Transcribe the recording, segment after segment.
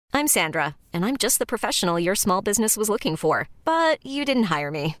I'm Sandra, and I'm just the professional your small business was looking for. But you didn't hire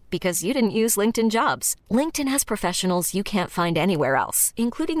me because you didn't use LinkedIn Jobs. LinkedIn has professionals you can't find anywhere else,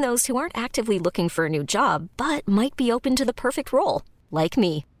 including those who aren't actively looking for a new job, but might be open to the perfect role, like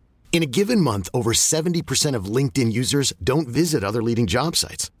me. In a given month, over 70% of LinkedIn users don't visit other leading job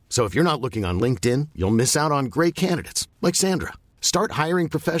sites. So if you're not looking on LinkedIn, you'll miss out on great candidates like Sandra. Start hiring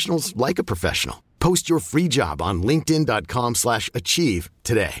professionals like a professional. Post your free job on linkedin.com/achieve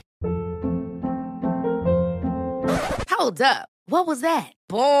today. Hold up. What was that?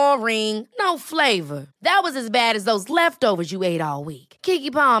 Boring. No flavor. That was as bad as those leftovers you ate all week.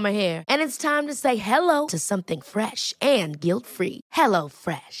 Keke Palmer here, and it's time to say hello to something fresh and guilt-free. Hello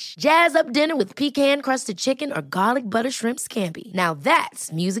Fresh. Jazz up dinner with pecan-crusted chicken or garlic butter shrimp scampi. Now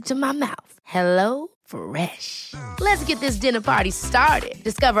that's music to my mouth. Hello Fresh. Let's get this dinner party started.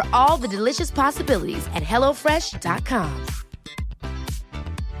 Discover all the delicious possibilities at hellofresh.com.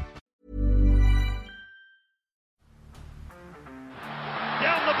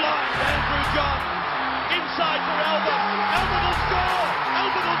 Down the blind, Andrew John. Inside for Albert. Albert will score.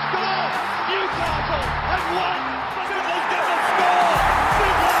 Albert will score. Newcastle have won. Fiddler's going to score.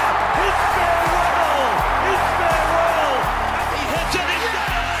 Fiddler, it's farewell. It's farewell. And he hits it. He's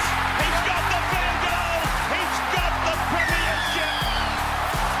got it. He's got the field goal. He's got the premiership.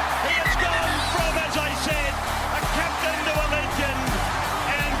 He has gone from, as I said, a captain to a legend.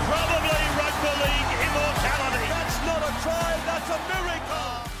 And probably rugby league immortality. That's not a try. That's a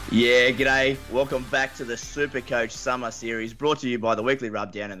miracle. Yeah, g'day. Welcome back to the Supercoach Summer Series, brought to you by the Weekly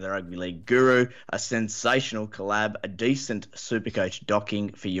Rubdown and the Rugby League Guru. A sensational collab, a decent Supercoach docking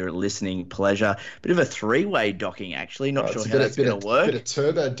for your listening pleasure. Bit of a three-way docking, actually. Not sure how that's going to work. Bit of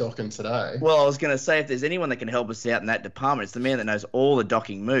turbo docking today. Well, I was going to say, if there's anyone that can help us out in that department, it's the man that knows all the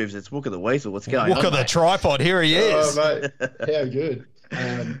docking moves. It's Wooker the Weasel. What's going on, Wooker the tripod. Here he is. Oh, mate. How good.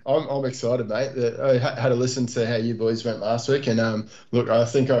 I'm excited, mate. I had a listen to how you boys went last week, and look, I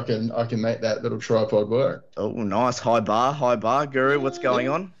think I can make that little tripod work. Oh, nice. High bar. Guru, what's going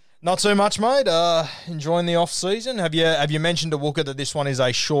on? Not too much, mate. Enjoying the off season. Have you mentioned to Wooker that this one is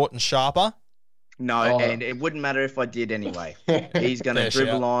a short and sharper? No, and it wouldn't matter if I did anyway. He's going to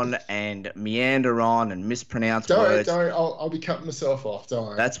dribble on and meander on and mispronounce words. Don't. I'll be cutting myself off.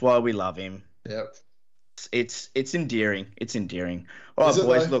 Don't. That's why we love him. Yep. It's endearing. It's endearing. All right,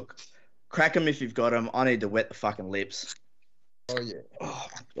 boys, look, crack them if you've got them. I need to wet the fucking lips. Oh, yeah. Oh,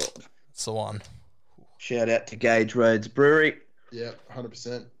 my God. That's the one. Shout out to Gage Roads Brewery. Yeah,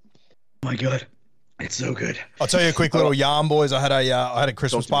 100%. Oh, my God. It's so good. I'll tell you a quick little yarn, boys. I had a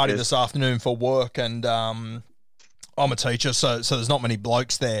Christmas party this afternoon for work, and I'm a teacher, so there's not many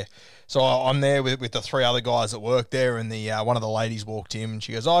blokes there. So I'm there with the three other guys that work there, and the one of the ladies walked in, and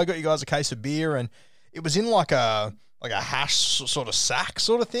she goes, "Oh, I got you guys a case of beer," and it was in like a hash sort of sack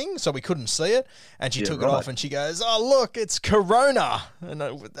sort of thing, so we couldn't see it. And she took it off, and she goes, "Oh, look, it's Corona." And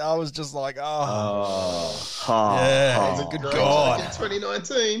I was just like, yeah, good God.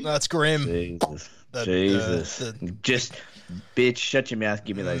 2019. That's grim. Jesus. Just, bitch, shut your mouth,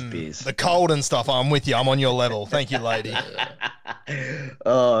 give me those beers. The cold and stuff, I'm with you. I'm on your level. Thank you, lady.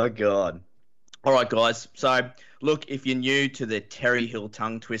 Oh, God. All right, guys. So, look, if you're new to the Terry Hill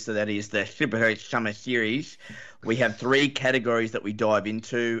tongue twister, that is the Supercoach Summer Series, we have three categories that we dive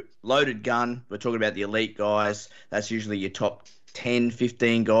into. Loaded gun, we're talking about the elite guys. That's usually your top 10,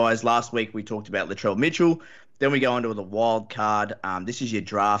 15 guys. Last week we talked about Latrell Mitchell. Then we go on to the wild card. This is your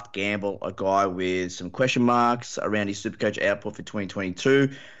draft gamble, a guy with some question marks around his Supercoach output for 2022.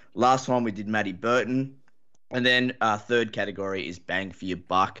 Last time we did Matty Burton. And then our third category is bang for your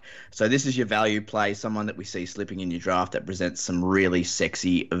buck. So this is your value play, someone that we see slipping in your draft that presents some really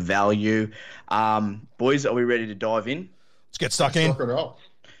sexy value. Boys, are we ready to dive in? Let's get stuck in.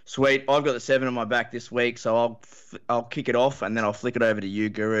 Sweet. I've got the 7 on my back this week, so I'll kick it off, and then I'll flick it over to you,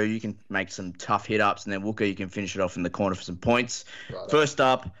 Guru. You can make some tough hit-ups, and then Wooker, you can finish it off in the corner for some points. Right. First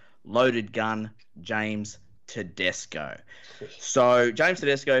up, loaded gun, James Tedesco. So James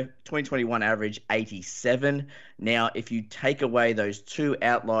Tedesco, 2021 average 87. Now, if you take away those two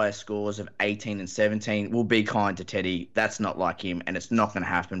outlier scores of 18 and 17, we'll be kind to Teddy. That's not like him, and it's not going to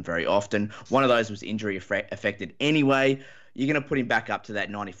happen very often. One of those was injury affected anyway. You're going to put him back up to that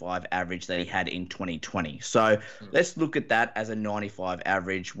 95 average that he had in 2020. So let's look at that as a 95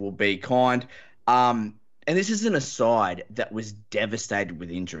 average. We'll be kind. And this is an aside that was devastated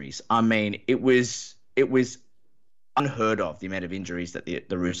with injuries. I mean, it was unheard of, the amount of injuries that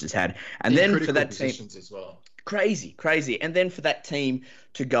the Roosters had. And then for that team as well. Crazy. And then for that team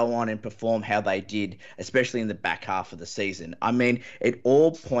to go on and perform how they did, especially in the back half of the season. I mean, it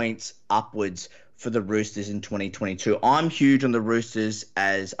all points upwards for the Roosters in 2022. I'm huge on the Roosters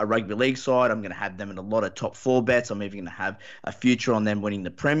as a rugby league side. I'm going to have them in a lot of top 4 bets. I'm even going to have a future on them winning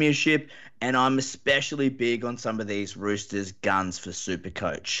the premiership. And I'm especially big on some of these Roosters guns for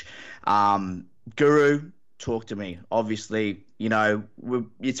Supercoach. Guru, talk to me. Obviously,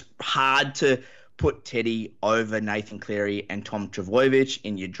 it's hard to put Teddy over Nathan Cleary and Tom Trbojevic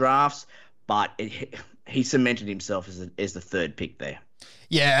in your drafts, but he cemented himself as the third pick there.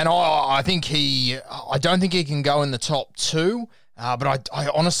 Yeah, and I don't think he can go in the top 2, but I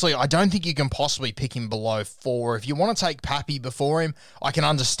honestly, I don't think you can possibly pick him below 4. If you want to take Pappy before him, I can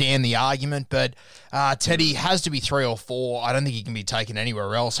understand the argument, but Teddy has to be 3 or 4. I don't think he can be taken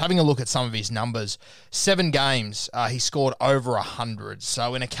anywhere else. Having a look at some of his numbers, 7 games, he scored over 100.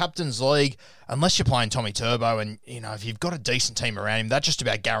 So in a captain's league, unless you're playing Tommy Turbo and, if you've got a decent team around him, that just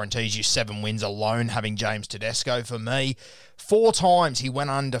about guarantees you 7 wins alone, having James Tedesco for me. 4 times he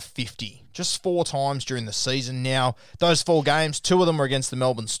went under 50. Just 4 times during the season. Now, those 4 games, 2 of them were against the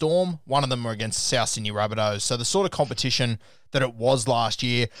Melbourne Storm, 1 of them were against the South Sydney Rabbitohs. So the sort of competition that it was last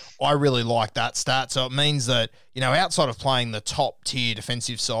year, I really like that stat. So it means that, outside of playing the top tier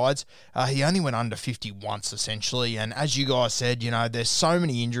defensive sides, he only went under 50 once essentially. And as you guys said, there's so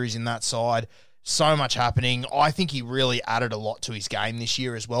many injuries in that side, so much happening. I think he really added a lot to his game this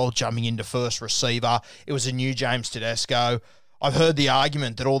year as well, jumping into first receiver. It was a new James Tedesco. I've heard the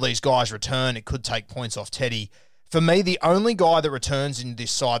argument that all these guys return, it could take points off Teddy. For me, the only guy that returns in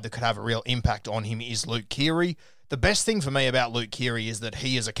this side that could have a real impact on him is Luke Keary. The best thing for me about Luke Keary is that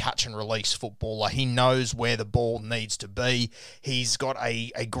he is a catch and release footballer. He knows where the ball needs to be. He's got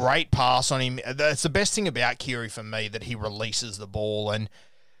a great pass on him. That's the best thing about Keary for me, that he releases the ball. And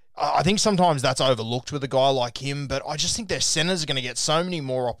I think sometimes that's overlooked with a guy like him, but I just think their centers are going to get so many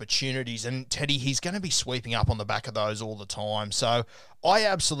more opportunities, and Teddy, he's going to be sweeping up on the back of those all the time. So I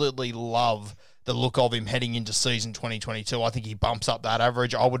absolutely love the look of him heading into season 2022. I think he bumps up that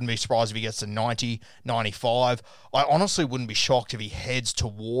average. I wouldn't be surprised if he gets to 90, 95. I honestly wouldn't be shocked if he heads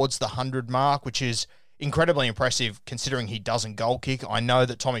towards the 100 mark, which is incredibly impressive considering he doesn't goal kick. I know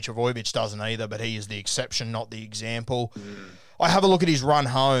that Tommy Trbojevic doesn't either, but he is the exception, not the example. I have a look at his run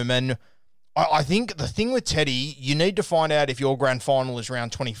home, and I think the thing with Teddy, you need to find out if your grand final is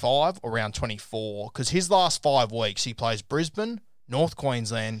round 25 or round 24, because his last 5 weeks, he plays Brisbane, North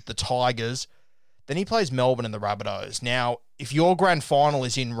Queensland, the Tigers, then he plays Melbourne and the Rabbitohs. Now, if your grand final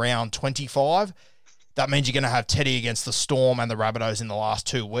is in round 25, that means you're going to have Teddy against the Storm and the Rabbitohs in the last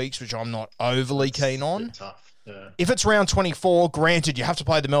 2 weeks, which I'm not overly keen on. Tough. Yeah. If it's round 24, granted, you have to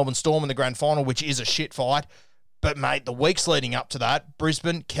play the Melbourne Storm in the grand final, which is a shit fight. But, mate, the weeks leading up to that,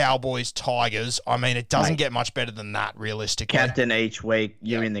 Brisbane, Cowboys, Tigers, it doesn't get much better than that, realistically. Captain each week,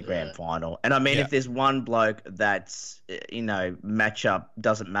 you're in the grand final. And, if there's one bloke that's, matchup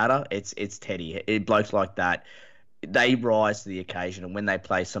doesn't matter, it's Teddy. Blokes like that, they rise to the occasion. And when they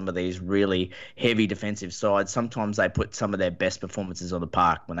play some of these really heavy defensive sides, sometimes they put some of their best performances on the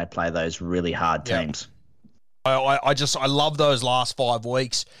park when they play those really hard teams. I love those last 5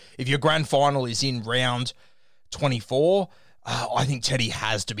 weeks. If your grand final is in round 24, I think Teddy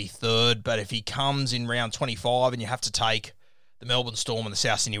has to be third, but if he comes in round 25 and you have to take the Melbourne Storm and the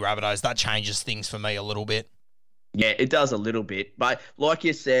South Sydney Rabbitohs, that changes things for me a little bit. Yeah, it does a little bit, but like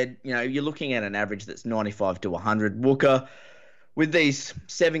you said, you're looking at an average that's 95 to 100. Wooker, with these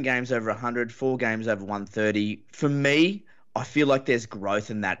 7 games over 100, 4 games over 130, for me, I feel like there's growth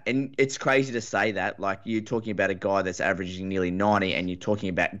in that. And it's crazy to say that, like you're talking about a guy that's averaging nearly 90 and you're talking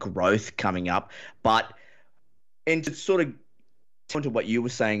about growth coming up, and to sort of to what you were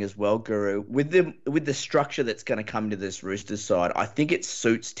saying as well, Guru, with the structure that's going to come to this Roosters side, I think it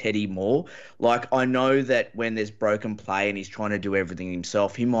suits Teddy more. Like, I know that when there's broken play and he's trying to do everything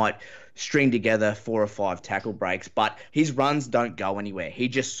himself, he might string together 4 or 5 tackle breaks, but his runs don't go anywhere. He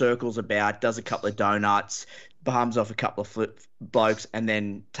just circles about, does a couple of donuts, palms off a couple of blokes, and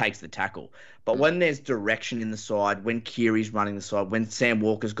then takes the tackle. But when there's direction in the side, when Keary's running the side, when Sam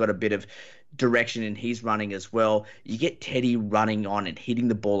Walker's got a bit of direction and he's running as well, you get Teddy running on and hitting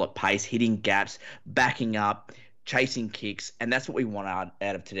the ball at pace, hitting gaps, backing up, chasing kicks, and that's what we want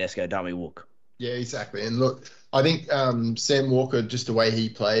out of Tedesco, don't we, Wook? Yeah, exactly. And look, I think Sam Walker, just the way he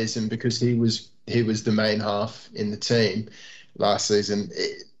plays, and because he was the main half in the team last season,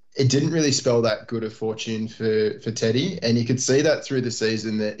 it didn't really spell that good of fortune for Teddy, and you could see that through the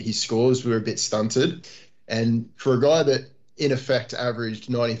season that his scores were a bit stunted. And for a guy that in effect averaged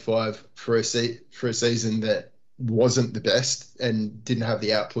 95 for a season that wasn't the best and didn't have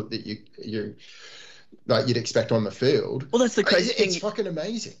the output that you like you'd expect on the field. Well, that's the crazy thing. It's fucking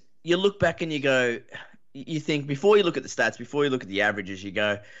amazing. You look back and you go, you think before you look at the stats, before you look at the averages, you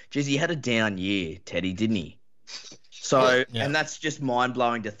go, geez, he had a down year, Teddy, didn't he? So, and that's just mind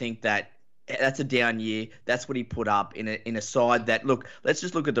blowing to think that that's a down year. That's what he put up in a side that, look, let's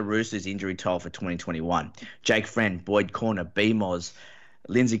just look at the Roosters injury toll for 2021. Jake Friend, Boyd Corner, B-Moz,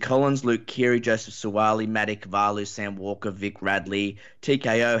 Lindsay Collins, Luke Keary, Joseph Suwali, Matic Valu, Sam Walker, Vic Radley.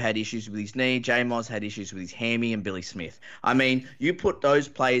 TKO had issues with his knee. J-Moz had issues with his hammy, and Billy Smith. I mean, you put those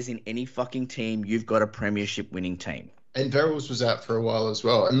players in any fucking team, you've got a premiership winning team. And Verrills was out for a while as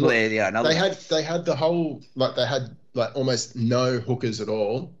well. And look, they had the whole, like, they had like almost no hookers at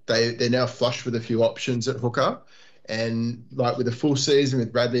all. They're now flush with a few options at hooker. And like with a full season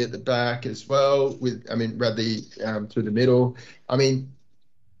with Radley at the back as well, Radley through the middle. I mean,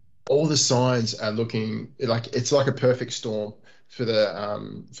 all the signs are looking like it's like a perfect storm for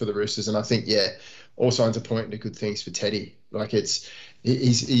the Roosters. And I think, all signs are pointing to good things for Teddy. Like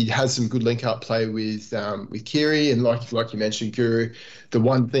he has some good link up play with Keary, and like you mentioned, Guru. The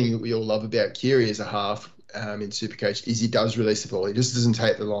one thing that we all love about Keary as a half in Supercoach is he does release the ball. He just doesn't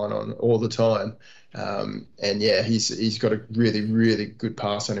take the line on all the time. He's got a really, really good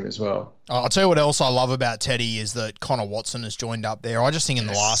pass on him as well. I'll tell you what else I love about Teddy is that Connor Watson has joined up there. I just think in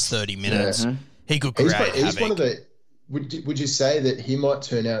the last 30 minutes, he could create havoc. He's one of the. Would you say that he might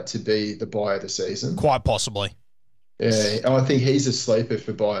turn out to be the buy of the season? Quite possibly. Yeah, I think he's a sleeper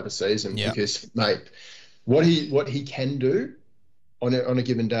for buy of the season because, mate, what he can do on a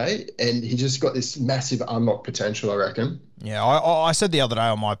given day, and he just got this massive unlocked potential, I reckon. Yeah, I said the other day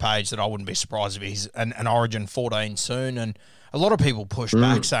on my page that I wouldn't be surprised if he's an Origin 14 soon, and a lot of people pushed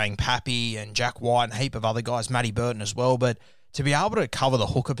back saying Pappy and Jack White and a heap of other guys, Matty Burton as well, but to be able to cover the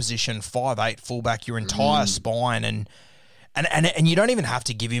hooker position, 5'8" fullback, your entire spine, and you don't even have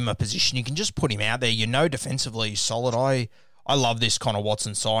to give him a position. You can just put him out there. You know defensively he's solid. I love this Connor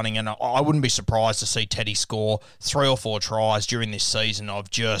Watson signing, and I wouldn't be surprised to see Teddy score 3 or 4 tries during this season of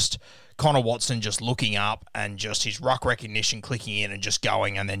just Connor Watson just looking up and just his ruck recognition clicking in and just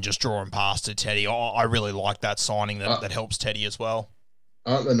going and then just drawing past to Teddy. I really like that signing that helps Teddy as well.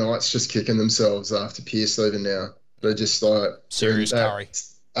 Aren't the Knights just kicking themselves after Pearce leaving now? They're just like... Serious curry.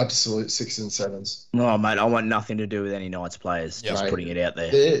 Absolute 6s and 7s. Oh, mate, I want nothing to do with any Knights players. Just putting it out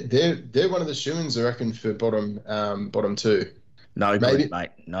there. They're one of the shoo-ins, I reckon, for bottom 2. No good,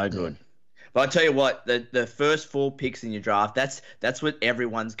 mate. No good. But I tell you what, the first 4 picks in your draft, that's what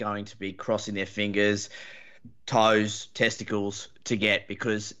everyone's going to be crossing their fingers, toes, testicles to get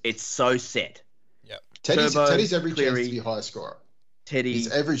because it's so set. Yep. Teddy's every chance to be high scorer.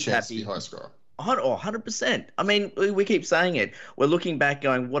 Teddy's every chance to be high scorer. 100%. I mean, we keep saying it. We're looking back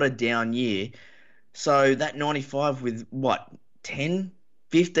going, what a down year. So that 95 with, 10,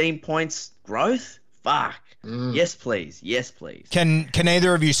 15 points growth? Fuck. Yes, please. Yes, please. Can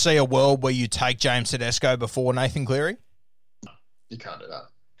either of you see a world where you take James Tedesco before Nathan Cleary? You can't do that.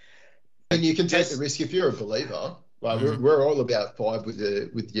 And you can take the risk if you're a believer. Like we're all about 5 with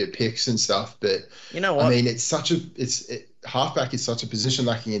your picks and stuff, but you know what? I mean, halfback is such a position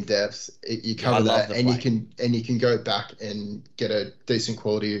lacking in depth. You cover that, and you can go back and get a decent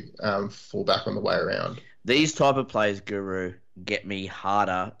quality fullback on the way around. These type of players, Guru, get me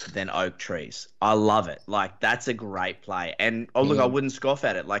harder than oak trees. I love it. Like that's a great play, and I wouldn't scoff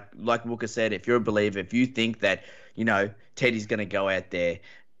at it. Like Wooker said, if you're a believer, if you think that Teddy's going to go out there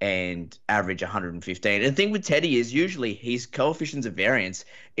and average 115. And the thing with Teddy is usually his coefficients of variance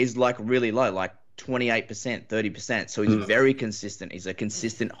is like really low, like 28%, 30%. So he's very consistent. He's a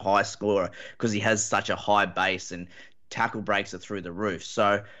consistent high scorer because he has such a high base and tackle breaks are through the roof.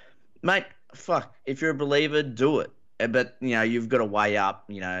 So, mate, fuck, if you're a believer, do it. But, you've got to weigh up,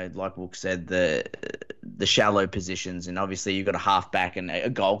 like Wook said, the shallow positions. And obviously you've got a halfback and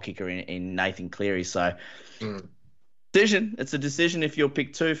a goal kicker in Nathan Cleary. So... Decision. It's a decision if you'll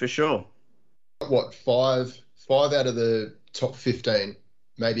pick 2 for sure. What, 5 out of the top 15,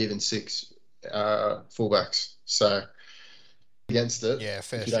 maybe even 6 fullbacks. So against it,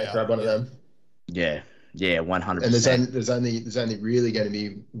 fair. If you don't grab one of them, 100%. And there's only really going to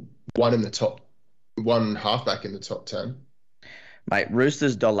be one halfback in the top 10. Mate,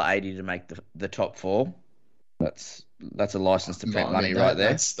 Roosters $1.80 to make the top 4. That's a license to print money right there.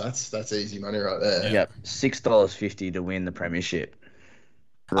 That's easy money right there. Yep, $6.50 to win the premiership.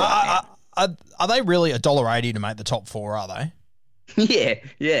 Right are they really $1.80 to make the top 4? Are they?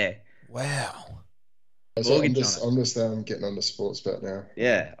 Yeah. Wow. So I'm just getting on the sports bet now.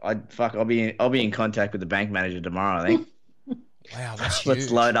 Yeah, I'll be in contact with the bank manager tomorrow, I think. Wow, that's huge.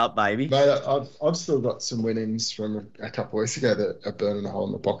 Let's load up, baby. Mate, I've still got some winnings from a couple of weeks ago that are burning a hole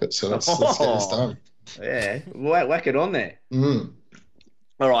in the pocket, so let's get this done. Yeah, whack it on there.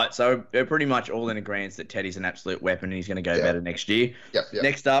 All right, so we're pretty much all in agreement that Teddy's an absolute weapon and he's going to go better next year. Yep.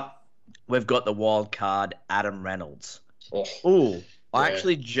 Next up, we've got the wild card, Adam Reynolds. Oh, Ooh, I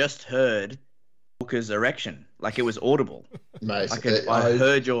actually just heard Walker's erection. Like it was audible. Mate, I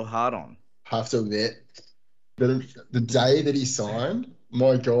heard your heart on. Have to admit, the day that he signed,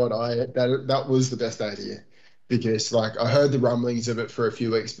 my God, that was the best idea. Because like I heard the rumblings of it for a few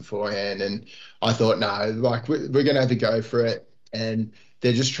weeks beforehand, and I thought, no, like we're going to have to go for it. And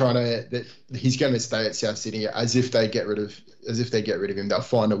they're just that he's going to stay at South Sydney as if they get rid of him. They'll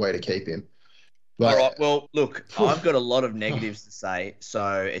find a way to keep him. All right. Well, look, I've got a lot of negatives to say,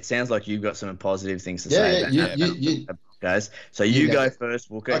 so it sounds like you've got some positive things to say. Guys. So you go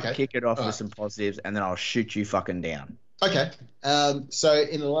first, Walker. Okay. Kick it off with some positives, and then I'll shoot you fucking down. Okay. So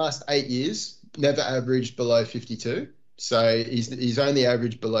in the last 8 years, never averaged below 52. So he's only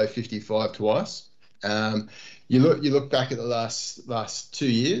averaged below 55 twice. You look back at the last 2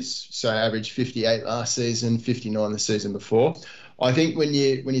 years. So averaged 58 last season, 59 the season before. I think when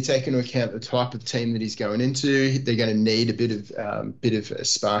you take into account the type of team that he's going into, they're going to need a bit of a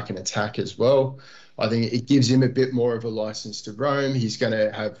spark and attack as well. I think it gives him a bit more of a license to roam. He's going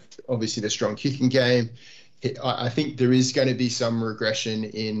to have obviously the strong kicking game. I think there is going to be some regression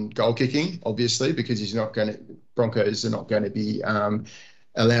in goal kicking, obviously, because Broncos are not going to be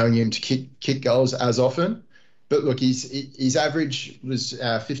allowing him to kick goals as often. But look, his average was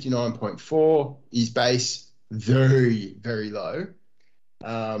 59.4. His base very, very low.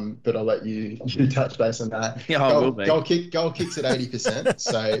 But I'll let you touch base on that. Yeah, I will be. Goal kicks at 80%,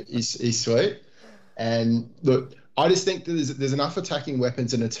 so he's sweet. And look, I just think that there's enough attacking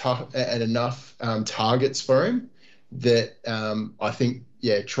weapons and enough targets for him that I think,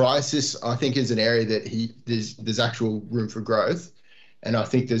 try assist, I think is an area that there's actual room for growth. And I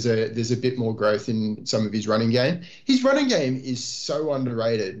think there's a bit more growth in some of his running game. His running game is so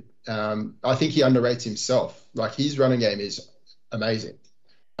underrated. I think he underrates himself. Like his running game is amazing.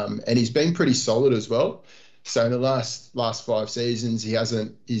 And he's been pretty solid as well. So in the last 5 seasons,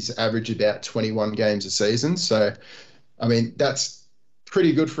 he's averaged about 21 games a season. So, I mean, that's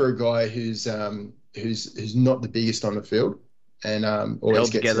pretty good for a guy who's not the biggest on the field, and always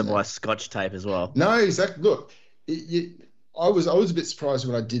held together by Scotch tape as well. No, exactly. Look, I was a bit surprised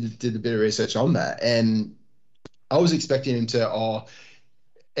when I did a bit of research on that, and I was expecting him to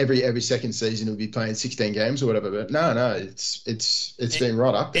every second season he'll be playing 16 games or whatever, but no, it's been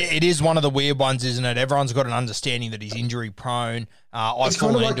right up there. It is one of the weird ones, isn't it? Everyone's got an understanding that he's injury prone. I've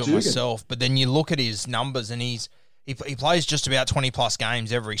fallen into it myself, but then you look at his numbers and he plays just about 20 plus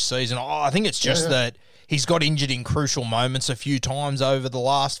games every season. I think it's just that he's got injured in crucial moments a few times over the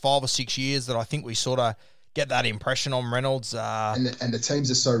last 5 or 6 years that I think we sort of get that impression on Reynolds. And the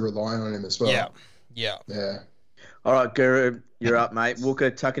teams are so reliant on him as well. Yeah. All right, Guru, you're up, mate.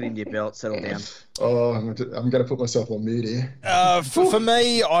 Walker, tuck it into your belt, settle down. Oh, I'm going to put myself on mute here. For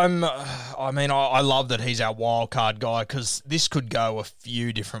me, I love that he's our wild card guy because this could go a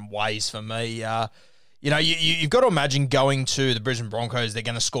few different ways for me. You've got to imagine going to the Brisbane Broncos, they're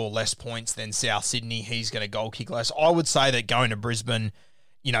going to score less points than South Sydney. He's going to goal kick less. I would say that going to Brisbane,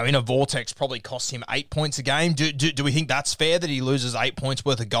 in a vortex probably costs him 8 points a game. Do we think that's fair that he loses 8 points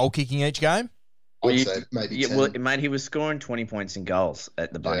worth of goal kicking each game? I'd say maybe 10. Well, mate, he was scoring 20 points in goals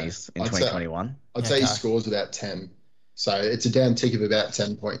at the Bunnies in 2021. I'd say he scores about 10. So it's a down tick of about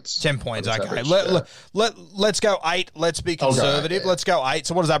 10 points. 10 points, okay. Let's go 8. Let's be conservative. Let's go 8.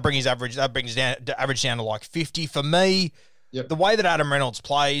 So what does that bring his average? That brings average down to like 50. For me, the way that Adam Reynolds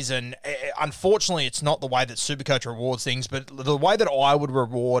plays, and unfortunately it's not the way that Supercoach rewards things, but the way that I would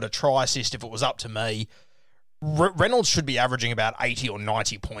reward a try assist if it was up to me, Reynolds should be averaging about 80 or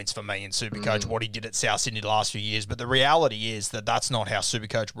 90 points for me in Supercoach, what he did at South Sydney the last few years. But the reality is that that's not how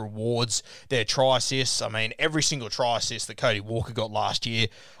Supercoach rewards their try assists. I mean, every single try assist that Cody Walker got last year,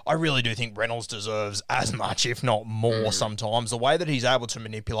 I really do think Reynolds deserves as much, if not more sometimes. The way that he's able to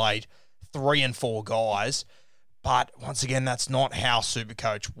manipulate 3 and 4 guys. But once again, that's not how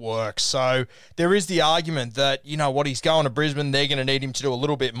Supercoach works. So there is the argument that, he's going to Brisbane, they're going to need him to do a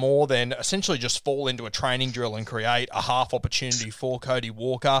little bit more than essentially just fall into a training drill and create a half opportunity for Cody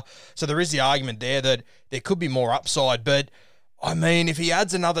Walker. So there is the argument there that there could be more upside. But, I mean, if he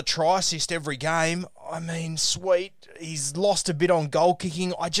adds another try assist every game, sweet. He's lost a bit on goal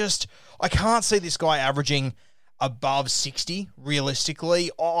kicking. I can't see this guy averaging above 60, realistically.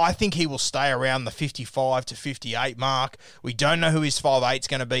 I think he will stay around the 55 to 58 mark. We don't know who his 5'8's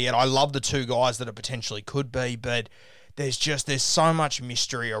going to be yet. I love the 2 guys that it potentially could be, but there's so much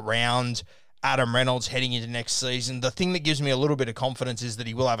mystery around Adam Reynolds heading into next season. The thing that gives me a little bit of confidence is that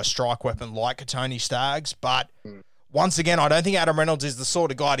he will have a strike weapon like Tony Staggs, but once again, I don't think Adam Reynolds is the sort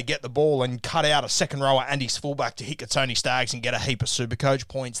of guy to get the ball and cut out a second rower and his fullback to hit Tony Staggs and get a heap of Supercoach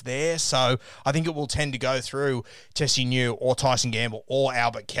points there. So I think it will tend to go through Tessie New or Tyson Gamble or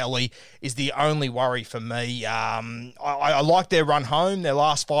Albert Kelly is the only worry for me. I like their run home. Their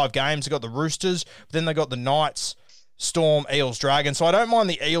last 5 games, they got the Roosters, but then they got the Knights, Storm, Eels, Dragons. So I don't mind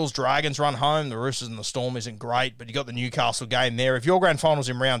the Eels, Dragons run home. The Roosters and the Storm isn't great, but you got the Newcastle game there. If your grand final's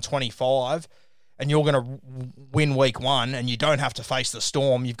in round 25 and you're going to win week 1 and you don't have to face the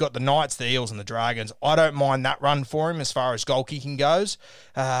Storm, you've got the Knights, the Eels and the Dragons. I don't mind that run for him as far as goal kicking goes.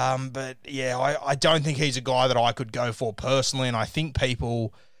 But yeah, I don't think he's a guy that I could go for personally, and I think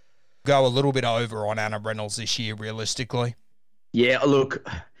people go a little bit over on Adam Reynolds this year, realistically. Yeah, look,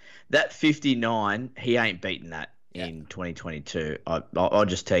 that 59, he ain't beaten that in 2022. I'll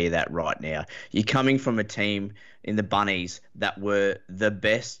just tell you that right now. You're coming from a team in the Bunnies that were the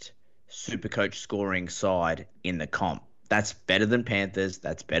best Supercoach scoring side in the comp. That's better than Panthers.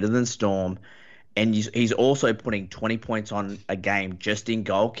 That's better than Storm. And he's also putting 20 points on a game just in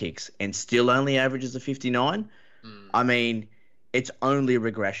goal kicks and still only averages a 59. I mean, it's only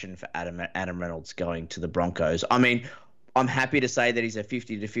regression for Adam Reynolds going to the Broncos. I mean, I'm happy to say that he's a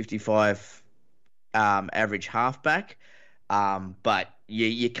 50 to 55 average halfback, but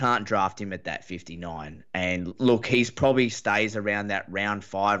you can't draft him at that 59. And look, he's probably stays around that round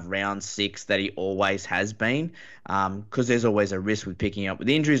 5, round 6 that he always has been, because there's always a risk with picking up with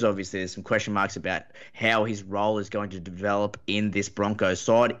injuries. Obviously, there's some question marks about how his role is going to develop in this Broncos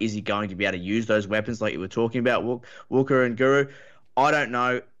side. Is he going to be able to use those weapons like you were talking about, Walker and Guru? I don't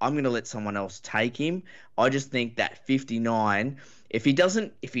know. I'm going to let someone else take him. I just think that 59, if he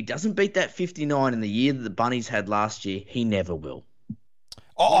doesn't beat that 59 in the year that the Bunnies had last year, he never will.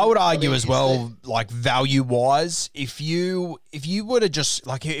 I would argue as well, like value-wise, if you were to just,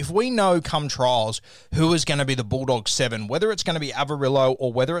 like, if we know come trials who is going to be the Bulldogs 7, whether it's going to be Averillo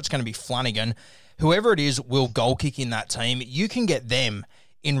or whether it's going to be Flanagan, whoever it is will goal kick in that team. You can get them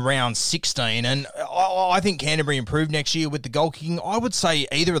in round 16, and I think Canterbury improved next year with the goal kicking. I would say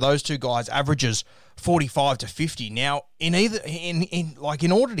either of those two guys averages 45 to 50. Now, in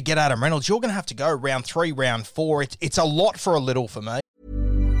order to get Adam Reynolds, you're going to have to go round 3, round 4. It's a lot for a little for me.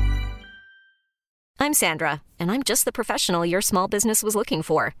 I'm Sandra, and I'm just the professional your small business was looking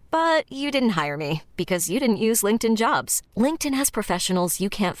for. But you didn't hire me because you didn't use LinkedIn Jobs. LinkedIn has professionals you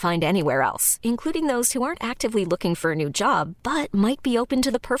can't find anywhere else, including those who aren't actively looking for a new job, but might be open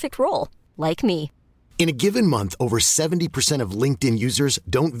to the perfect role, like me. In a given month, over 70% of LinkedIn users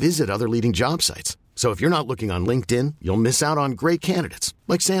don't visit other leading job sites. So if you're not looking on LinkedIn, you'll miss out on great candidates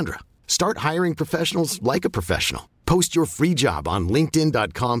like Sandra. Start hiring professionals like a professional. Post your free job on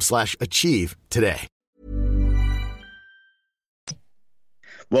linkedin.com/achieve today.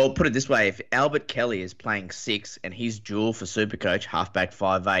 Well, put it this way. If Albert Kelly is playing 6 and he's dual for Supercoach, halfback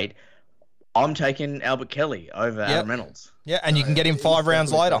 5'8", I'm taking Albert Kelly over Adam Reynolds. Yeah, and you can get him 5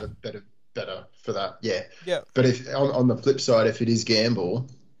 rounds later. Better for that, yeah. Yeah. But if on the flip side, if it is Gamble,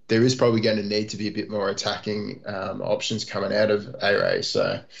 there is probably going to need to be a bit more attacking options coming out of A-Ray.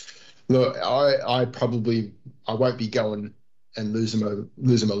 So, look, I won't be going and lose him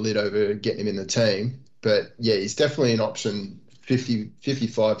a lid over getting him in the team. But yeah, he's definitely an option.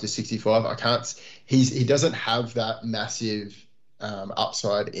 55 to 65. He doesn't have that massive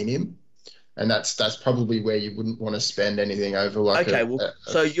upside in him. And that's probably where you wouldn't want to spend anything over like. Okay,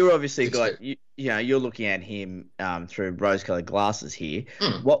 so you're obviously you're looking at him through rose-colored glasses here.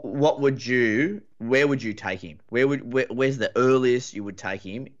 Where would you take him? Where's the earliest you would take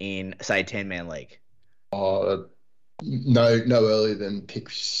him in, say, a 10-man league? No earlier than pick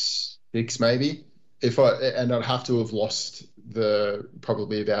 6 maybe. And I'd have to have lost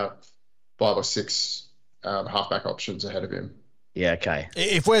probably about 5 or 6 halfback options ahead of him. Yeah, okay.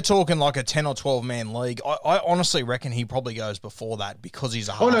 If we're talking like a 10 or 12-man league, I honestly reckon he probably goes before that because he's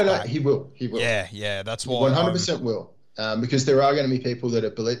a halfback. Oh, no, he will. Yeah, that's why. 100% will. Because there are going to be people that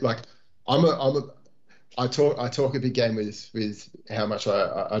are like, I talk a big game with how much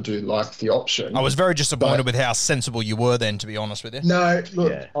I do like the option. I was very disappointed with how sensible you were then, to be honest with you. No,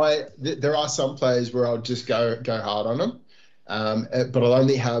 look, there are some players where I'll just go hard on them, but I'll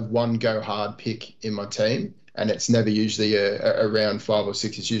only have one go hard pick in my team, and it's never usually a round 5 or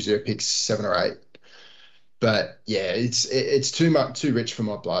 6. It's usually a pick 7 or 8. But yeah, it's too rich for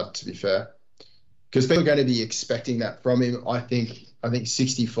my blood, to be fair, because people are going to be expecting that from him. I think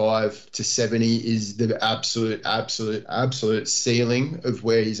 65 to 70 is the absolute ceiling of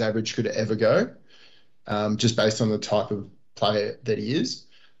where his average could ever go, just based on the type of player that he is.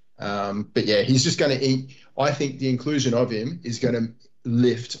 But yeah, he's just going to eat. I think the inclusion of him is going to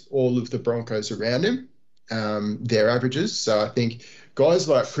lift all of the Broncos around him. their averages. So I think guys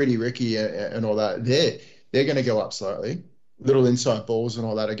like Pretty Ricky and all that, they're going to go up slightly. Little inside balls and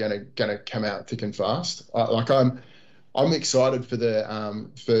all that are going to come out thick and fast. I'm excited for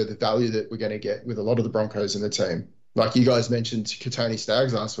the value that we're going to get with a lot of the Broncos in the team. Like you guys mentioned, Katoni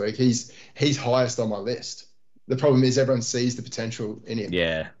Staggs last week. He's highest on my list. The problem is everyone sees the potential in him.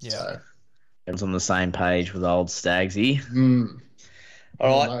 Yeah. So. Everyone's on the same page with old Stagsy.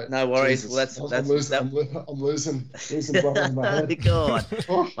 All right, no worries. Well, I'm losing blood in my head. God,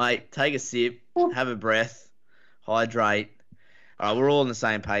 mate, take a sip, have a breath, hydrate. All right, we're all on the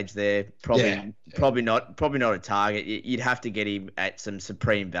same page there. Probably not a target. You'd have to get him at some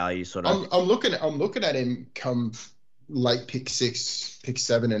supreme value, sort of. I'm looking at him come late pick 6, pick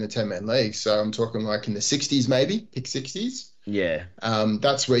 7 in a 10-man league. So I'm talking like in the 60s, maybe pick 60s. Yeah.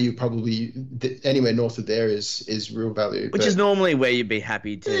 That's where you probably anywhere north of there is real value. Which is normally where you'd be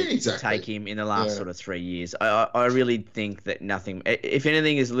happy to take him in the last sort of 3 years. I really think that nothing, if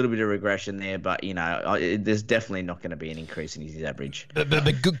anything, is a little bit of regression there, but there's definitely not going to be an increase in his average.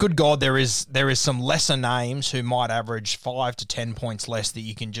 But good God, there is some lesser names who might average 5 to 10 points less that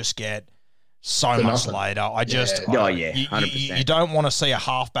you can just get so much later. 100%. You don't want to see a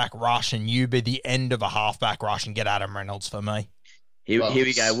halfback rush and you be the end of a halfback rush and get Adam Reynolds for me. Here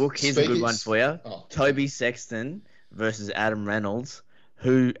we go. Well, here's a good one for you. Toby Sexton versus Adam Reynolds.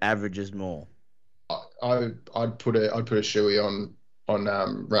 Who averages more? I'd put a shoey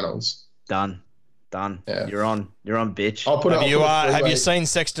on Reynolds. Done. Yeah. You're on, bitch. Have you seen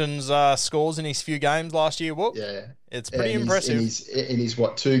Sexton's scores in his few games last year? Whoop. Yeah. It's pretty impressive. In his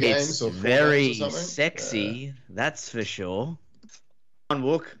 2 games it's or 4 very games or something? sexy, that's for sure. On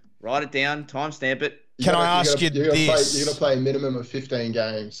Wook, write it down, timestamp it. Can I ask you this? You're going to play a minimum of 15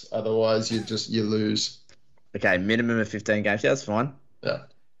 games, otherwise you lose. Okay, minimum of 15 games. Yeah, that's fine. Yeah.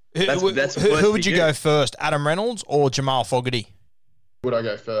 Who would you go first, Adam Reynolds or Jamal Fogarty? Would I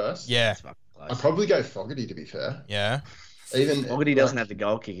go first? Yeah. I'd probably go Fogarty, to be fair. Yeah. Even Fogarty doesn't have the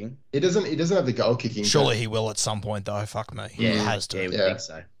goal kicking. He doesn't have the goal kicking. Surely he will at some point, though. Fuck me. Yeah, he has to. Yeah,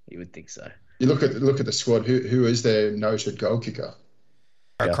 you would think so. You look at the squad. Who is their noted goal kicker?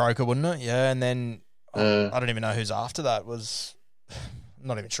 Croker, wouldn't it? Yeah, and then I don't even know who's after that. I'm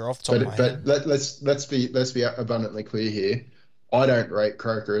not even sure off the top of my head. But let's be abundantly clear here. I don't rate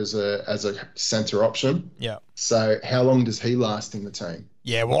Croker as a centre option. Yeah. So how long does he last in the team?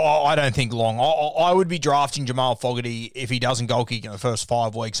 Yeah, well, I don't think long. I would be drafting Jamal Fogarty if he doesn't goal kick in the first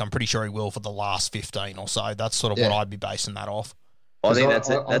 5 weeks. I'm pretty sure he will for the last 15 or so. That's sort of what I'd be basing that off. I think that's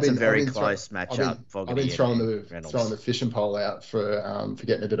a very close matchup. I've been throwing the fishing pole out for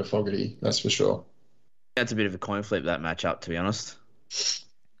getting a bit of Fogarty. That's for sure. That's a bit of a coin flip, that matchup, to be honest.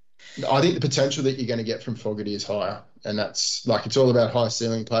 I think the potential that you're going to get from Fogarty is higher, and that's like it's all about high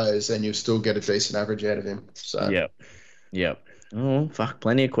ceiling players, and you'll still get a decent average out of him. So yep. Oh fuck!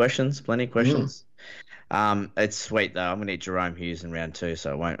 Plenty of questions. It's sweet though. I'm gonna hit Jerome Hughes in round 2,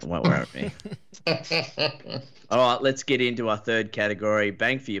 so it won't worry me. All right, let's get into our third category.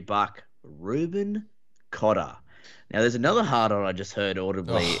 Bang for your buck, Ruben Cotter. Now, there's another hard on I just heard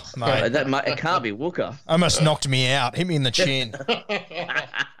audibly. Oh, mate. It can't be Wooker. Almost knocked me out. Hit me in the chin.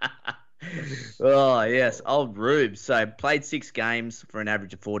 Oh, yes. Old Rube. So, played 6 games for an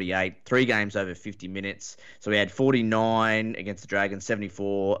average of 48. 3 games over 50 minutes. So, we had 49 against the Dragons,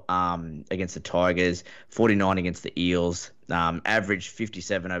 74 against the Tigers, 49 against the Eels. Averaged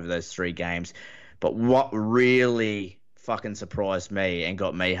 57 over those 3 games. But what really fucking surprised me and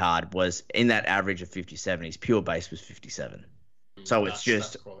got me hard was in that average of 57, his pure base was 57. So it's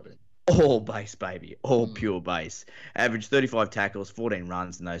just all base, baby, all pure base. Average 35 tackles, 14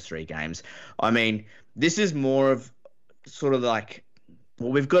 runs in those 3 games. I mean, this is more of sort of like,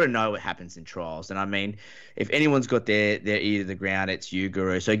 well, we've got to know what happens in trials. And I mean, if anyone's got their ear to the ground, it's you,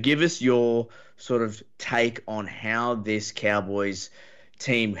 Guru. So give us your sort of take on how this Cowboys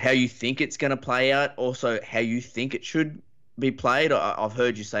team, how you think it's going to play out, also how you think it should be played. I've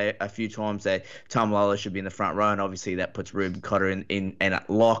heard you say a few times that Tamalolo should be in the front row, and obviously that puts Ruben Cotter in and at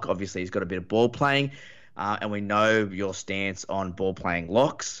lock. Obviously, he's got a bit of ball playing, and we know your stance on ball playing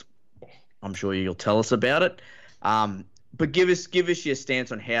locks. I'm sure you'll tell us about it. But give us your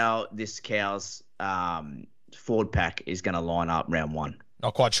stance on how this Cows forward pack is going to line up round 1.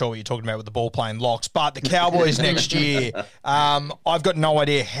 Not quite sure what you're talking about with the ball playing locks, but the Cowboys next year, I've got no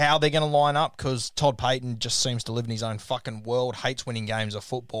idea how they're going to line up because Todd Payton just seems to live in his own fucking world, hates winning games of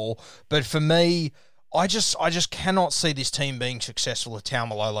football. But for me, I just cannot see this team being successful if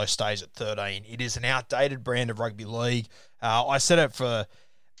Tamalolo stays at 13. It is an outdated brand of rugby league. I said it for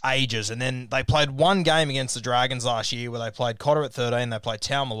ages. And then they played one game against the Dragons last year where they played Cotter at 13, they played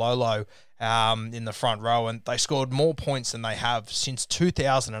Taumalolo in the front row, and they scored more points than they have since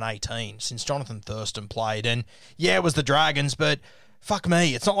 2018, since Jonathan Thurston played. And yeah, it was the Dragons, but fuck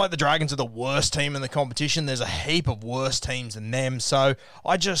me, it's not like the Dragons are the worst team in the competition. There's a heap of worse teams than them. So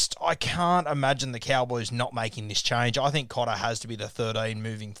I can't imagine the Cowboys not making this change. I think Cotter has to be the 13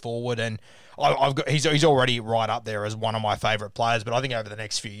 moving forward, and he's already right up there as one of my favourite players, but I think over the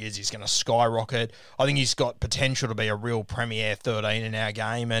next few years he's going to skyrocket. I think he's got potential to be a real premier 13 in our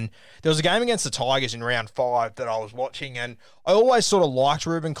game. And there was a game against the Tigers in round 5 that I was watching, and I always sort of liked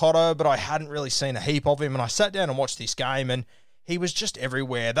Reuben Cotter, but I hadn't really seen a heap of him, and I sat down and watched this game, and he was just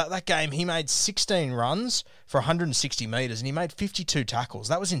everywhere. That game, he made 16 runs for 160 metres, and he made 52 tackles.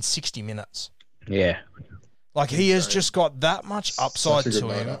 That was in 60 minutes. Yeah. Like, he has just got that much upside to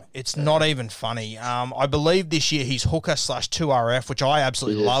him. It's not even funny. I believe this year he's hooker / 2RF, which I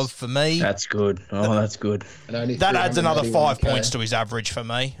absolutely love for me. That's good. Oh, that's good. That adds another 5 points to his average for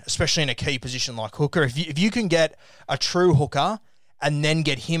me, especially in a key position like hooker. If you can get a true hooker and then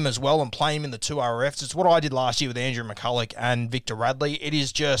get him as well and play him in the 2RFs. It's what I did last year with Andrew McCulloch and Victor Radley. It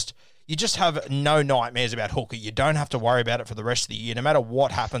is just, you just have no nightmares about hooker. You don't have to worry about it for the rest of the year. No matter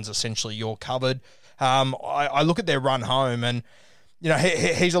what happens, essentially, you're covered. I look at their run home and, you know,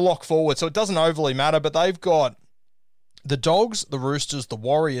 he's a lock forward, so it doesn't overly matter, but they've got the Dogs, the Roosters, the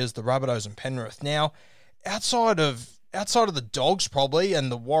Warriors, the Rabbitohs and Penrith. Now, outside of the Dogs probably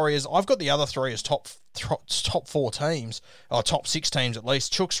and the Warriors, I've got the other three as top 4 teams, or top 6 teams at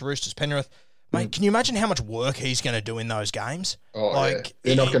least. Chooks, Roosters, Penrith. Mate, can you imagine how much work he's going to do in those games? Oh, like,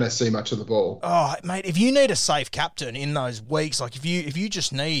 yeah. They're not going to see much of the ball. Oh, mate, if you need a safe captain in those weeks, like if you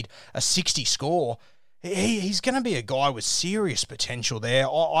just need a 60 score, he's going to be a guy with serious potential there.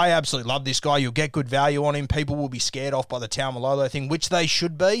 I absolutely love this guy. You'll get good value on him. People will be scared off by the Taumalolo thing, which they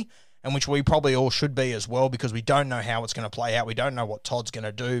should be, and which we probably all should be as well, because we don't know how it's going to play out. We don't know what Todd's going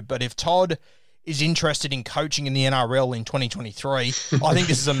to do. But if Todd is interested in coaching in the NRL in 2023, I think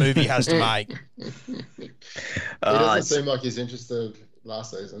this is a move he has to make. It doesn't seem like he's interested last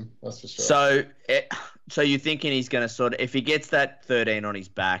season, that's for sure. So you're thinking he's going to sort of, if he gets that 13 on his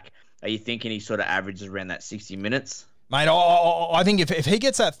back, are you thinking he sort of averages around that 60 minutes? Mate, I think if he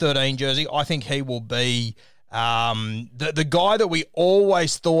gets that 13 jersey, I think he will be the guy that we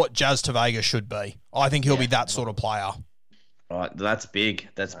always thought Jazz Tavega should be. I think he'll be that sort of player. Right, that's big.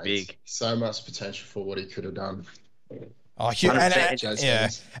 That's big. So much potential for what he could have done. I think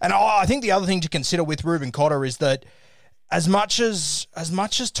the other thing to consider with Reuben Cotter is that as much as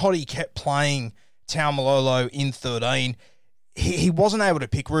Toddy kept playing Taumalolo in 13, he wasn't able to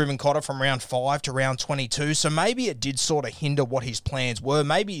pick Reuben Cotter from round 5 to round 22, so maybe it did sort of hinder what his plans were.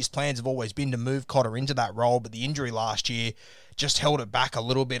 Maybe his plans have always been to move Cotter into that role, but the injury last year just held it back a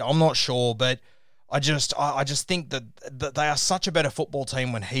little bit. I'm not sure, but I just think that they are such a better football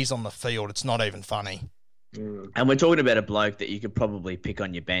team when he's on the field. It's not even funny. And we're talking about a bloke that you could probably pick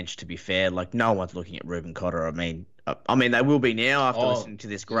on your bench, to be fair. Like, no one's looking at Reuben Cotter. I mean, they will be now after listening to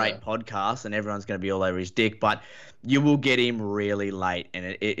this great podcast, and everyone's going to be all over his dick. But you will get him really late,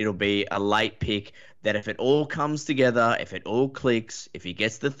 and it'll be a late pick that if it all comes together, if it all clicks, if he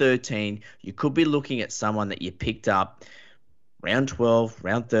gets the 13, you could be looking at someone that you picked up round 12,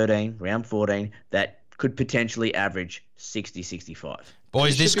 round 13, round 14, that could potentially average 60, 65.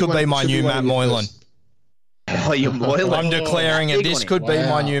 Boys, this could be my new Matt Moylan. Oh, you're Moylan. I'm declaring it. This could be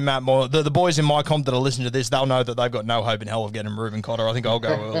my new Matt Moylan. The boys in my comp that are listening to this, they'll know that they've got no hope in hell of getting Reuben Cotter. I think I'll go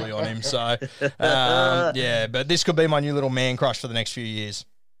early on him. So, yeah, but this could be my new little man crush for the next few years.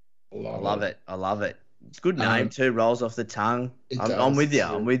 I love it. It's a good name too. Rolls off the tongue. I'm with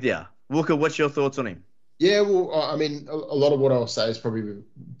you. Wooker, what's your thoughts on him? Yeah, well, I mean, a lot of what I'll say is probably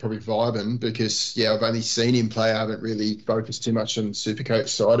vibing because, I've only seen him play. I haven't really focused too much on the Supercoach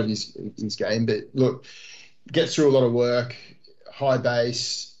side of his game. But look, gets through a lot of work, high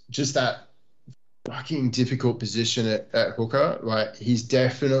base, just that fucking difficult position at hooker. Like, he's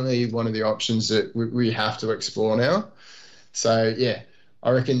definitely one of the options that we have to explore now. So, I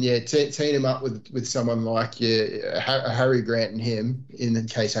reckon, team him up with someone like Harry Grant and him, in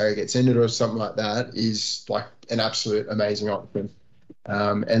case Harry gets injured or something like that, is like an absolute amazing option.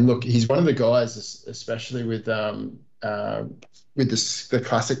 And look, he's one of the guys, especially with the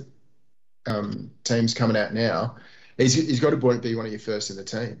classic teams coming out now. He's got to be one of your first in the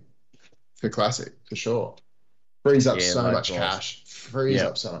team for classic for sure. Frees up so much cash.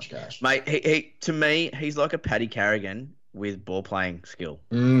 Mate, he to me, he's like a Paddy Carrigan with ball playing skill.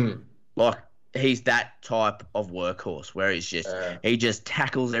 Like, he's that type of workhorse where he just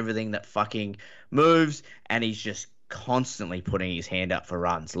tackles everything that fucking moves, and he's just constantly putting his hand up for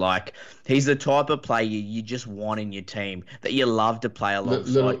runs. Like, he's the type of player you just want in your team, that you love to play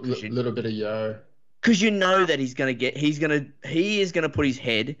alongside. Little bit of yo. Because you know that he is going to put his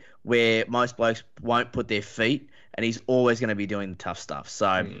head where most blokes won't put their feet, and he's always going to be doing the tough stuff.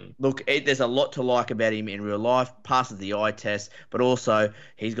 So, look, there's a lot to like about him in real life. Passes the eye test, but also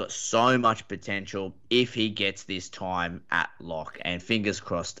he's got so much potential if he gets this time at lock, and fingers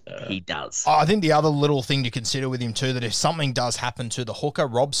crossed he does. I think the other little thing to consider with him too, that if something does happen to the hooker,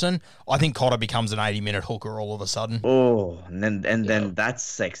 Robson, I think Cotter becomes an 80-minute hooker all of a sudden. Oh, and then that's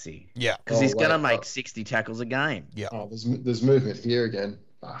sexy. Yeah. Because he's going to make 60 tackles a game. Yeah. Oh, there's movement here again.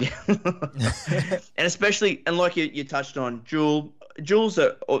 Yeah. And especially, and like you touched on, Jules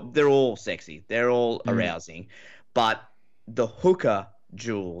they're all sexy. They're all arousing. But the hooker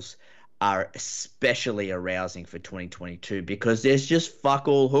Jules are especially arousing for 2022 because there's just fuck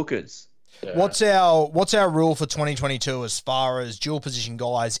all hookers. Yeah. What's our rule for 2022 as far as dual position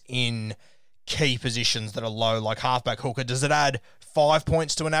guys in key positions that are low, like halfback, hooker? Does it add 5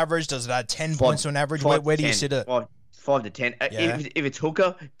 points to an average? Does it add 10 points to an average? Where do you sit it? 5 to 10. Yeah. If it's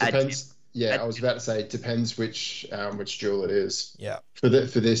hooker, depends. I was about to say it depends which duel it is. Yeah. For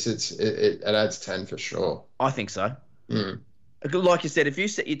this, it adds 10 for sure. I think so. Like you said, if you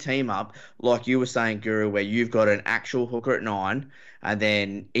set your team up like you were saying, Guru, where you've got an actual hooker at 9, and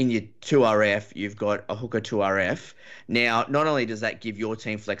then in your 2RF you've got a hooker 2RF. Now, not only does that give your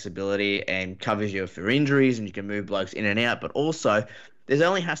team flexibility and covers you for injuries, and you can move blokes in and out, but also there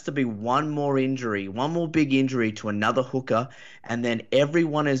only has to be one more big injury to another hooker, and then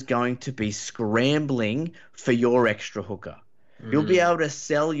everyone is going to be scrambling for your extra hooker. You'll be able to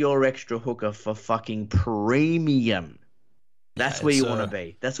sell your extra hooker for fucking premium. That's where you want to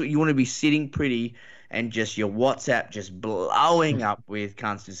be. That's what you want to be, sitting pretty and just your WhatsApp just blowing up with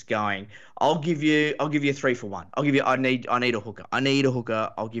cunts just going, I'll give you 3 for 1. I need a hooker.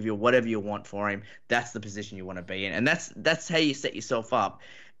 I'll give you whatever you want for him. That's the position you want to be in. And that's how you set yourself up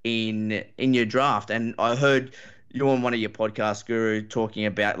in your draft. And I heard you on one of your podcasts, Guru, talking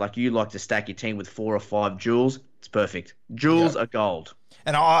about like you like to stack your team with 4 or 5 jewels. It's perfect. Jewels are gold.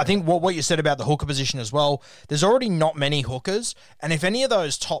 And I think what you said about the hooker position as well, there's already not many hookers. And if any of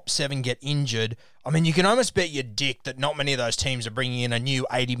those top 7 get injured, I mean, you can almost bet your dick that not many of those teams are bringing in a new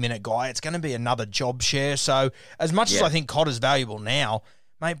 80-minute guy. It's going to be another job share. So as much as I think Cotter's valuable now,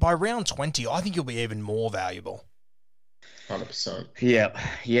 mate, by round 20, I think you'll be even more valuable. 100%.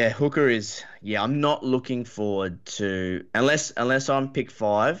 Yeah. Hooker is, I'm not looking forward to, unless I'm pick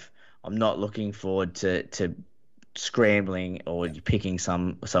 5, I'm not looking forward to scrambling or picking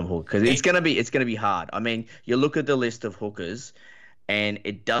some hook, because it's gonna be hard. I mean, you look at the list of hookers, and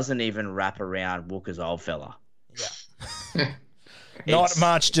it doesn't even wrap around Walker's old fella. Yeah, not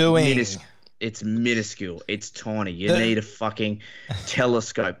much doing. It's minuscule. It's tiny. You need a fucking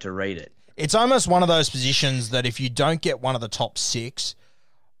telescope to read it. It's almost one of those positions that if you don't get one of the top 6,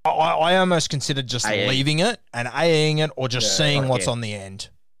 I almost consider just leaving it and AEing it, or just seeing what's on the end.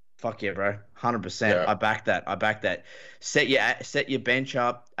 Fuck yeah, bro. 100%. Yeah. I back that. Set your bench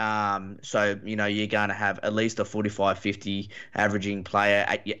up. So, you're going to have at least a 45-50 averaging player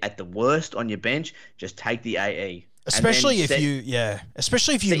at the worst on your bench. Just take the AE. Especially if you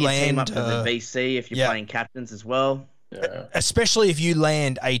land team up for the VC if you're playing captains as well. Yeah. Especially if you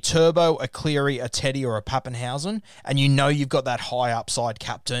land a Turbo, a Cleary, a Teddy, or a Pappenhausen, and you've got that high upside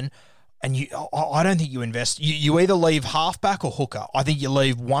captain. And I don't think you invest. You either leave halfback or hooker. I think you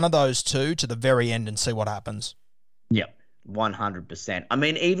leave one of those two to the very end and see what happens. Yep, 100%. I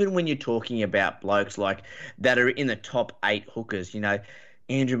mean, even when you're talking about blokes like that are in the top 8 hookers, Andrew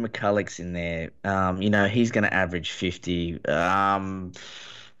McCulloch's in there. He's going to average 50.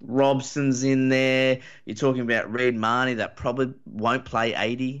 Robson's in there. You're talking about Reid Marnie that probably won't play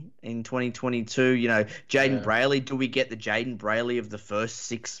 80 in 2022. Jaden Brayley. Do we get the Jaden Brayley of the first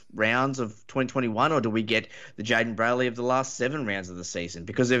 6 rounds of 2021, or do we get the Jaden Brayley of the last 7 rounds of the season?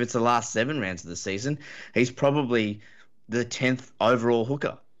 Because if it's the last 7 rounds of the season, he's probably the 10th overall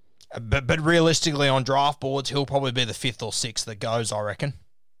hooker. But realistically, on draft boards, he'll probably be the 5th or 6th that goes, I reckon.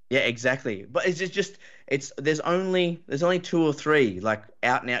 Yeah, exactly. But there's only 2 or 3 like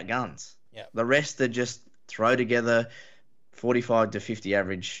out and out guns. Yeah. The rest are just throw together 45 to 50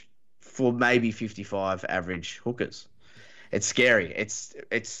 average for maybe 55 average hookers. It's scary. It's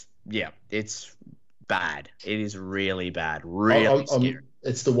bad. It is really bad. Really scary.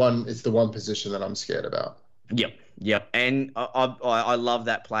 It's the one position that I'm scared about. Yep. And I love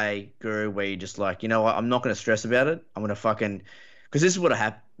that play, Guru, where you're just like, I'm not going to stress about it. I'm going to fucking, because this is what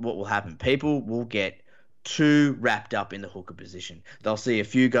will happen. People will get too wrapped up in the hooker position. They'll see a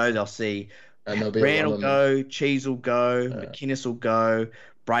few go. They'll see And there'll be Brand will go, Cheese will go, McInnes will go,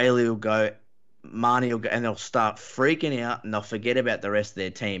 Brayley will go, Marnie will go, and they'll start freaking out and they'll forget about the rest of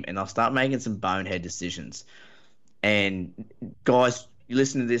their team and they'll start making some bonehead decisions. And guys, you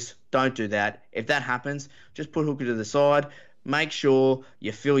listen to this, don't do that. If that happens, just put Hooker to the side. Make sure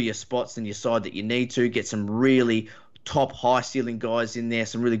you fill your spots in your side that you need to. Get some really top high-ceiling guys in there,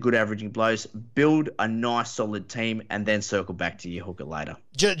 some really good averaging blows. Build a nice, solid team, and then circle back to your hooker later.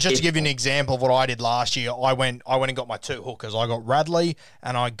 Just to give you an example of what I did last year, I went and got my 2 hookers. I got Radley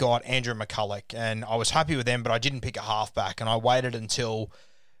and I got Andrew McCulloch, and I was happy with them, but I didn't pick a halfback, and I waited until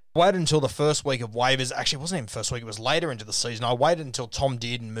the first week of waivers. Actually, it wasn't even first week. It was later into the season. I waited until Tom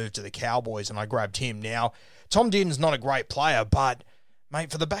Dearden moved to the Cowboys, and I grabbed him. Now, Tom Dearden's not a great player, but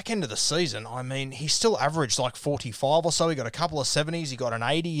mate, for the back end of the season, I mean, he still averaged like 45 or so. He got a couple of 70s. He got an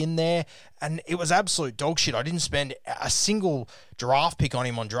 80 in there, and it was absolute dog shit. I didn't spend a single draft pick on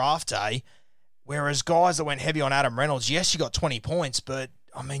him on draft day, whereas guys that went heavy on Adam Reynolds, yes, you got 20 points, but,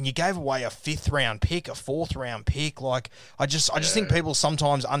 I mean, you gave away a 5th-round pick, a 4th-round pick. Like, I just think people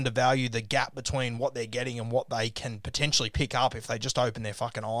sometimes undervalue the gap between what they're getting and what they can potentially pick up if they just open their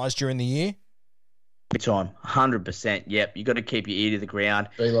fucking eyes during the year. Every time, 100%. Yep, you got to keep your ear to the ground.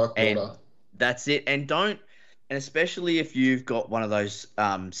 Be like and water. That's it. And especially if you've got one of those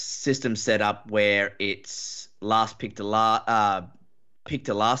systems set up where it's last pick to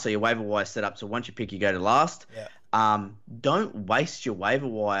last, so your waiver wire set up. So once you pick, you go to last. Yeah. Don't waste your waiver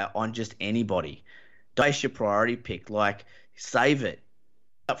wire on just anybody. Don't waste your priority pick. Like, save it.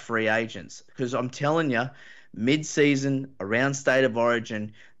 Up free agents, because I'm telling you, mid-season, around State of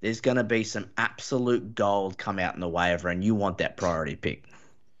Origin, there's going to be some absolute gold come out in the waiver, and you want that priority pick.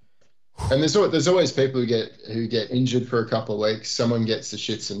 And there's always people who get injured for a couple of weeks. Someone gets the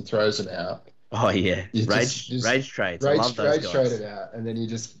shits and throws them out. Oh yeah, rage trades. I love those guys. Rage trade it out, and then you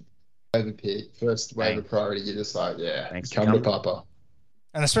just waiver pick first waiver priority. You're just like, come to Papa.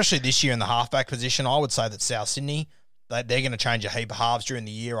 And especially this year in the halfback position, I would say that South Sydney, they're going to change a heap of halves during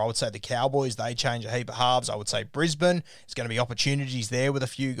the year. I would say the Cowboys, they change a heap of halves. I would say Brisbane, there's going to be opportunities there with a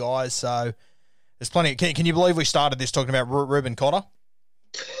few guys. So there's plenty. Can you believe we started this talking about Ruben Cotter?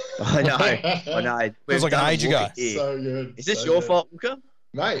 I know. It was like an age ago. So good. Is this your fault, Luca?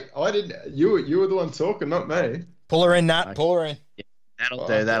 Mate, I didn't. You were the one talking, not me. Pull her in, Nat. Okay. Pull her in.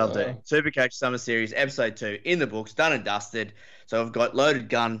 Yeah, that'll do. Supercoach Summer Series, Episode 2, in the books, done and dusted. So I've got Loaded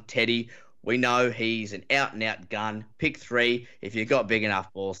Gun, Teddy. We know he's an out-and-out gun. Pick 3. If you've got big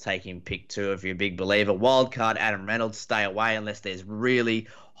enough balls, take him. Pick 2 if you're a big believer. Wildcard, Adam Reynolds. Stay away unless there's really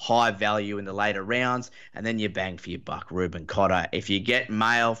high value in the later rounds. And then you bang for your buck, Ruben Cotter. If you get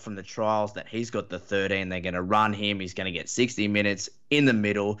mail from the trials that he's got the 13, they're going to run him. He's going to get 60 minutes in the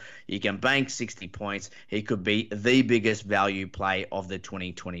middle. You can bank 60 points. He could be the biggest value play of the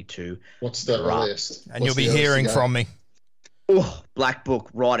 2022 What's the list? And you'll be hearing from me. Oh, Black Book,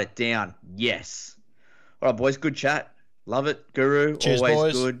 write it down. Yes. All right, boys, good chat. Love it. Guru, cheers, always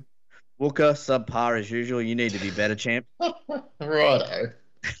boys. Good. Wooker, subpar as usual. You need to be better, champ. Righto.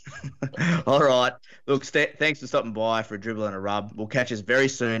 All right. Look, thanks for stopping by for a dribble and a rub. We'll catch us very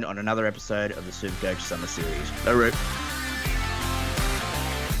soon on another episode of the Supercoach Summer Series. No root.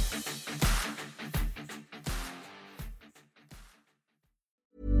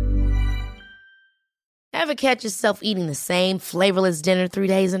 Ever catch yourself eating the same flavorless dinner 3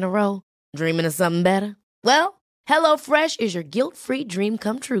 days in a row? Dreaming of something better? Well, HelloFresh is your guilt-free dream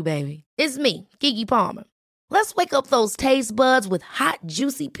come true, baby. It's me, Keke Palmer. Let's wake up those taste buds with hot,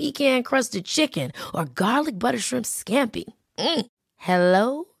 juicy pecan-crusted chicken or garlic butter shrimp scampi.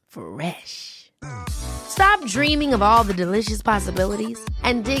 Hello Fresh. Stop dreaming of all the delicious possibilities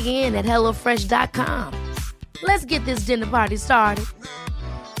and dig in at HelloFresh.com. Let's get this dinner party started.